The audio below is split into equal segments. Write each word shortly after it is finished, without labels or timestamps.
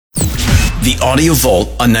The Audio Vault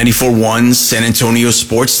on 94.1 San Antonio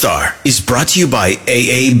Sports Star is brought to you by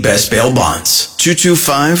AA Best Bail Bonds,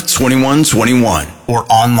 225-2121,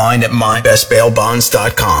 or online at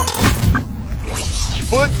mybestbailbonds.com.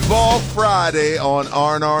 Football Friday on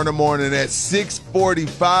R&R in the morning at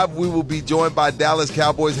 6:45. We will be joined by Dallas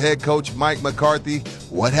Cowboys head coach Mike McCarthy.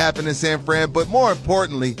 What happened in San Fran? But more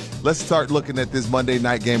importantly, let's start looking at this Monday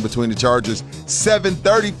night game between the Chargers.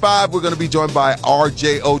 7:35, we're going to be joined by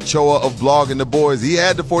RJ Ochoa of Blogging the Boys. He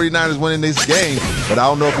had the 49ers winning this game, but I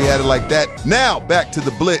don't know if he had it like that. Now, back to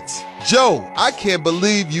the Blitz. Joe, I can't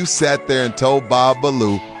believe you sat there and told Bob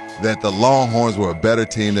Ballou that the Longhorns were a better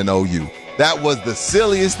team than OU. That was the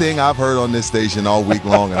silliest thing I've heard on this station all week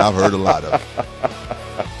long, and I've heard a lot of it.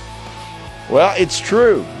 Well, it's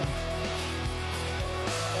true.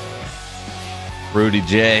 Rudy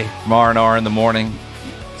J. from R&R in the morning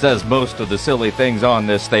says most of the silly things on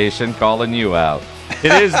this station, calling you out.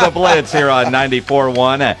 It is the Blitz here on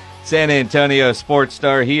 94.1 San Antonio Sports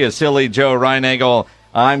Star. He is Silly Joe Reinagel.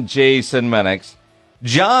 I'm Jason Minix.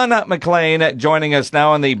 John McClain joining us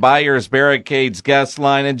now on the Buyers Barricades guest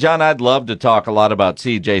line. And, John, I'd love to talk a lot about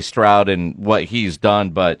CJ Stroud and what he's done,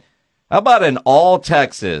 but how about an All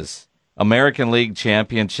Texas American League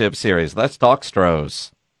Championship Series? Let's talk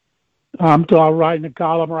Stros. I'm writing a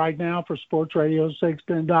column right now for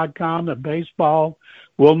sportsradio610.com that baseball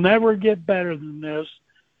will never get better than this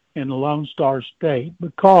in the Lone Star State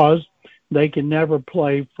because they can never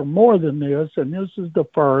play for more than this, and this is the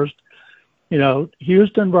first. You know,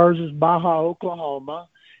 Houston versus Baja, Oklahoma,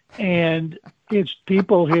 and it's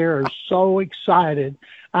people here are so excited.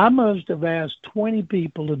 I must have asked 20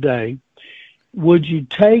 people today, would you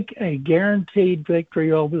take a guaranteed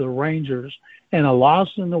victory over the Rangers and a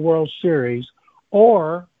loss in the World Series,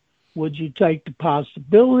 or would you take the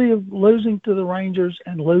possibility of losing to the Rangers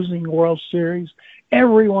and losing the World Series?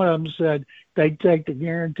 Every one of them said they'd take the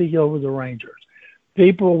guarantee over the Rangers.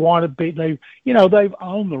 People want to be, they've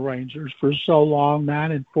owned the Rangers for so long,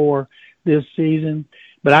 9-4 this season.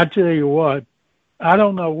 But I tell you what, I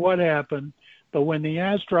don't know what happened, but when the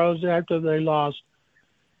Astros, after they lost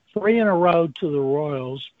 3 in a row to the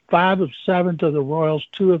Royals, 5 of 7 to the Royals,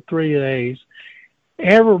 2 of 3 to A's,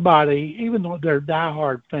 everybody, even though they're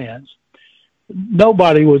diehard fans,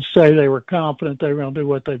 nobody would say they were confident they were going to do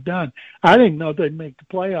what they've done. I didn't know they'd make the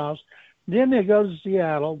playoffs. Then they go to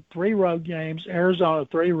Seattle, 3 road games, Arizona,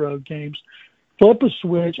 3 road games, flip a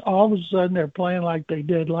switch. All of a sudden, they're playing like they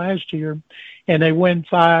did last year, and they win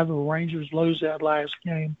 5. The Rangers lose that last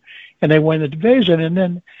game, and they win the division. And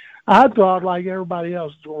then I thought, like everybody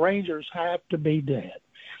else, the Rangers have to be dead.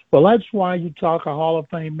 Well, that's why you talk a Hall of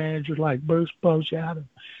Fame manager like Bruce Bochy out of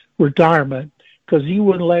retirement, because he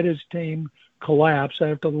wouldn't let his team collapse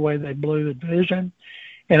after the way they blew the division.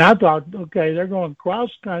 And I thought, okay, they're going cross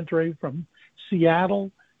country from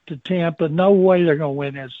Seattle to Tampa. No way they're going to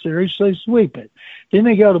win that series. So they sweep it. Then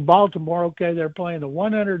they go to Baltimore. Okay, they're playing the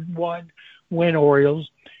 101 win Orioles.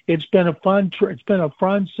 It's been a fun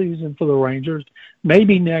season for the Rangers.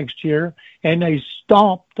 Maybe next year, and they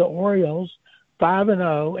stomped the Orioles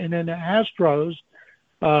 5-0, and then the Astros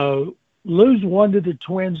lose 1 to the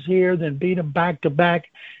Twins here, then beat them back to back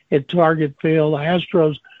at Target Field. The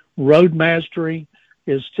Astros road mastery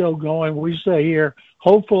is still going. We say here,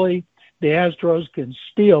 hopefully the Astros can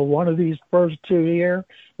steal one of these first 2 here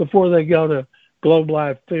before they go to Globe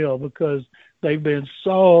Life Field because they've been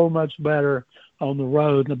so much better on the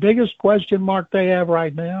road. The biggest question mark they have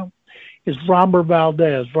right now is Framber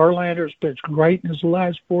Valdez. Verlander's pitched great in his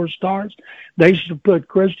last 4 starts. They should put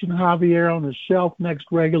Christian Javier on the shelf next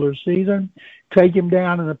regular season, take him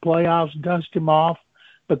down in the playoffs, dust him off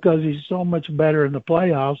because he's so much better in the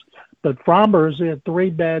playoffs. But Framber has had 3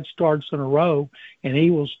 bad starts in a row, and he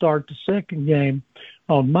will start the second game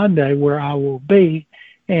on Monday where I will be,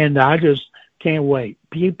 and I just can't wait.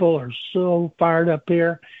 People are so fired up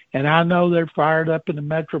here, and I know they're fired up in the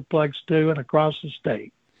Metroplex too and across the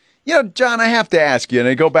state. You know, John, I have to ask you, and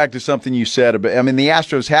I go back to something you said about, I mean, the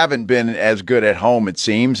Astros haven't been as good at home, it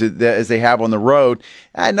seems, as they have on the road.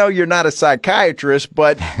 I know you're not a psychiatrist,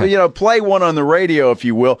 but, play one on the radio, if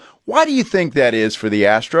you will. Why do you think that is for the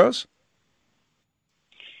Astros?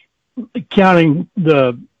 Counting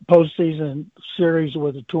the postseason series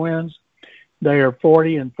with the Twins, they are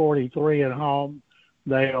 40-43 at home.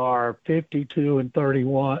 They are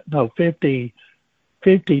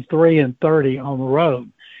 53-30 on the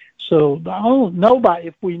road. So nobody,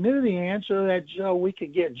 if we knew the answer to that, Joe, we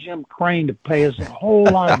could get Jim Crane to pay us a whole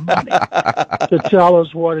lot of money to tell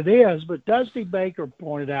us what it is. But Dusty Baker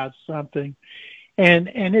pointed out something. And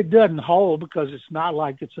it doesn't hold because it's not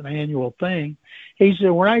like it's an annual thing. He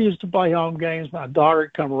said, when I used to play home games, my daughter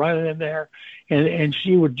would come running in there, and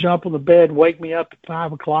she would jump on the bed, wake me up at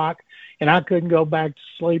 5 o'clock, and I couldn't go back to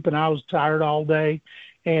sleep, and I was tired all day.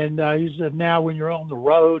 And he said, now when you're on the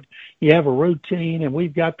road, you have a routine, and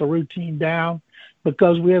we've got the routine down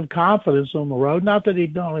because we have confidence on the road. Not that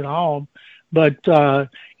he'd done it at home, but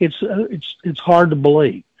it's hard to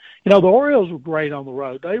believe. You know, the Orioles were great on the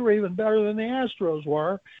road. They were even better than the Astros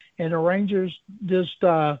were, and the Rangers just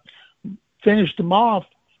finished them off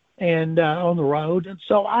and on the road. And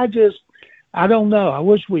so I don't know. I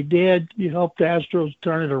wish we did. You hope the Astros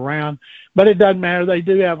turn it around, but it doesn't matter. They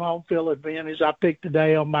do have home field advantage. I picked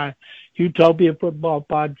today on my Utopia football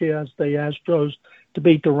podcast the Astros to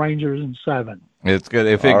beat the Rangers in 7. It's good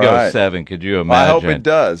if it goes 7. Could you imagine? Well, I hope it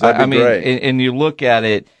does. That'd be great. And you look at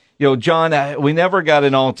it. You know, John, we never got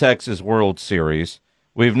an All Texas World Series.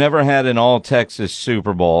 We've never had an All Texas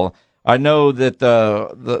Super Bowl. I know that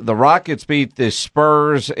the Rockets beat the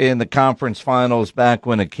Spurs in the conference finals back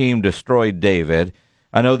when Hakeem destroyed David.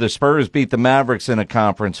 I know the Spurs beat the Mavericks in the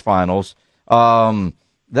conference finals.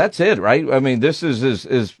 That's it, right? I mean, this is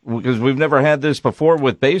because we've never had this before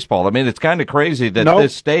with baseball. I mean, it's kind of crazy that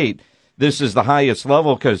this state, this is the highest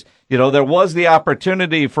level because, you know, there was the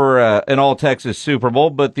opportunity for an All-Texas Super Bowl,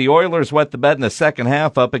 but the Oilers wet the bed in the second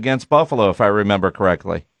half up against Buffalo, if I remember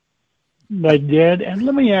correctly. They did. And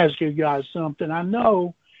let me ask you guys something. I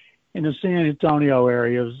know in the San Antonio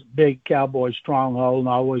area is a big Cowboy stronghold and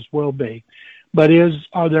always will be. But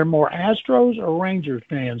are there more Astros or Rangers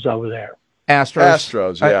fans over there?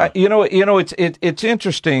 Astros, yeah. It's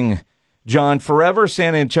interesting, John. Forever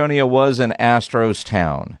San Antonio was an Astros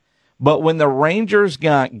town. But when the Rangers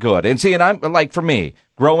got good, and I'm like, for me,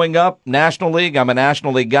 growing up, National League, I'm a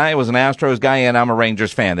National League guy, I was an Astros guy, and I'm a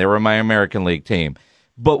Rangers fan. They were my American League team.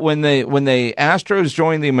 But when the Astros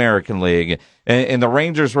joined the American League and the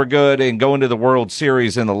Rangers were good and going to the World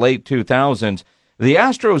Series in the late 2000s, the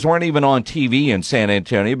Astros weren't even on TV in San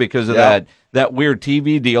Antonio because of that weird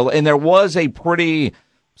TV deal. And there was a pretty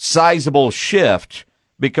sizable shift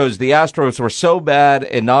because the Astros were so bad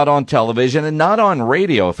and not on television and not on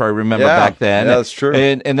radio, if I remember back then. Yeah, that's true.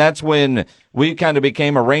 And that's when we kind of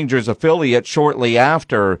became a Rangers affiliate shortly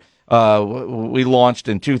after we launched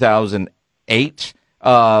in 2008,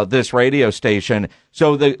 this radio station.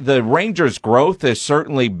 So the Rangers' growth has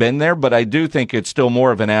certainly been there, but I do think it's still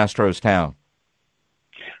more of an Astros town.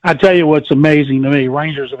 I tell you what's amazing to me,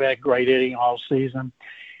 Rangers have had great hitting all season,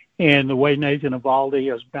 and the way Nathan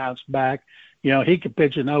Eovaldi has bounced back, you know, he could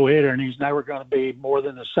pitch a no-hitter, and he's never going to be more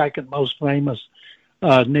than the second most famous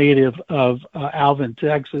native of Alvin,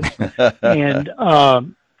 Texas. And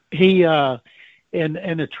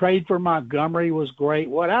and the trade for Montgomery was great.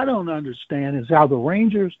 What I don't understand is how the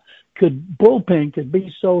Rangers bullpen could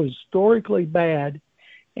be so historically bad,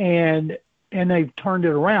 and they've turned it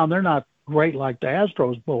around. They're not great like the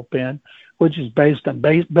Astros bullpen, which is best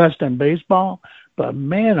in baseball. But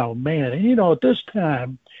man, oh man, and you know, at this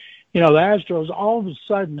time, you know, the Astros, all of a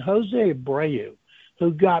sudden, Jose Abreu,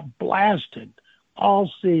 who got blasted all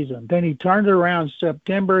season, then he turned it around in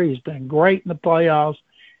September. He's been great in the playoffs.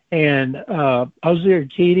 And Jose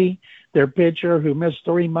Urquidy, their pitcher, who missed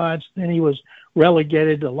 3 months, then he was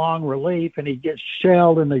relegated to long relief, and he gets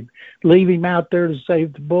shelled, and they leave him out there to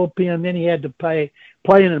save the bullpen. Then he had to play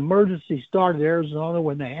an emergency start at Arizona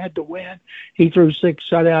when they had to win. He threw 6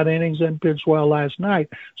 shutout innings and pitched well last night.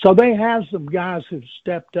 So they have some guys who've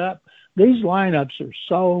stepped up. These lineups are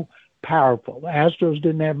so powerful. The Astros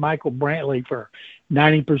didn't have Michael Brantley for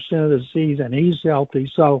 90% of the season. He's healthy.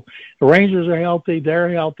 So the Rangers are healthy. They're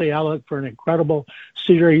healthy. I look for an incredible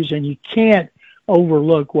series, and you can't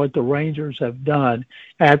overlook what the Rangers have done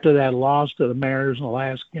after that loss to the Mariners in the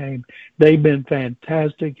last game. They've been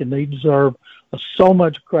fantastic, and they deserve so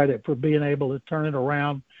much credit for being able to turn it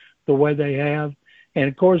around the way they have. And,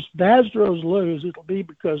 of course, if the Astros lose, it'll be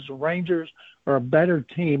because the Rangers are a better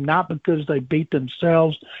team, not because they beat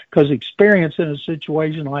themselves, because experience in a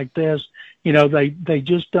situation like this, you know, they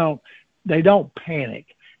don't panic.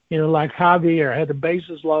 You know, like Javier had the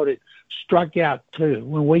bases loaded, struck out 2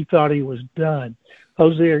 when we thought he was done.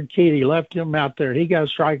 Jose Urquidy left him out there. He got a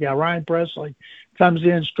strikeout. Ryan Presley comes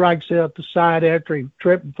in, strikes out the side after he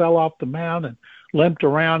tripped and fell off the mound and limped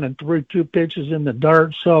around and threw 2 pitches in the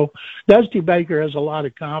dirt. So Dusty Baker has a lot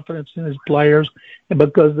of confidence in his players, and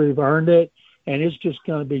because they've earned it, and it's just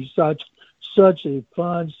going to be such a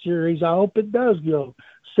fun series. I hope it does go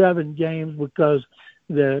 7 games because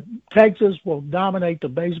the Texas will dominate the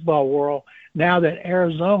baseball world now that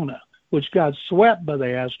Arizona, which got swept by the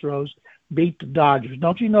Astros, beat the Dodgers.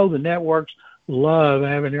 Don't you know the networks love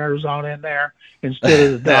having Arizona in there instead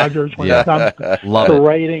of the Dodgers when Yeah. it comes to Love it.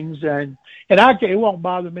 ratings. And it won't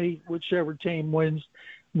bother me whichever team wins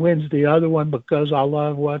the other one because I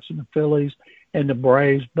love watching the Phillies and the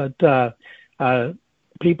Braves. But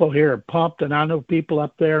people here are pumped, and I know people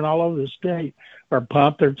up there and all over the state are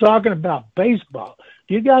pumped. They're talking about baseball.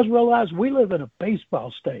 Do you guys realize we live in a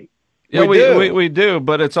baseball state? Yeah, we do,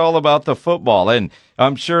 but it's all about the football. And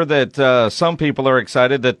I'm sure that some people are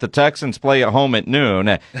excited that the Texans play at home at noon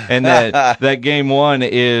and that game 1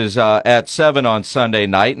 is at 7 on Sunday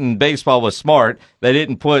night. And baseball was smart. They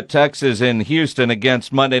didn't put Texas in Houston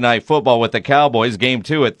against Monday Night Football with the Cowboys, game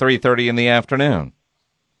 2 at 3:30 in the afternoon.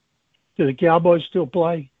 Do the Cowboys still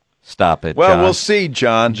play? Stop it, Well, John. we'll see,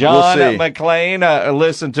 John. John we'll see. McClain,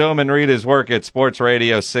 listen to him and read his work at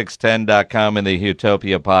sportsradio610.com and the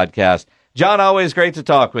Utopia podcast. John, always great to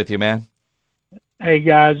talk with you, man. Hey,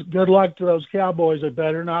 guys, good luck to those Cowboys. They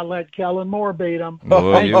better not let Kellen Moore beat them.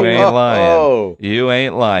 Oh, you ain't lying. You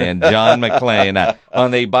ain't lying. John McClain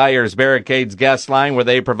on the Buyers Barricades guest line where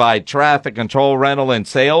they provide traffic control, rental, and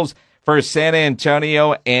sales for San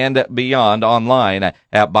Antonio and beyond online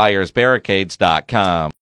at buyersbarricades.com.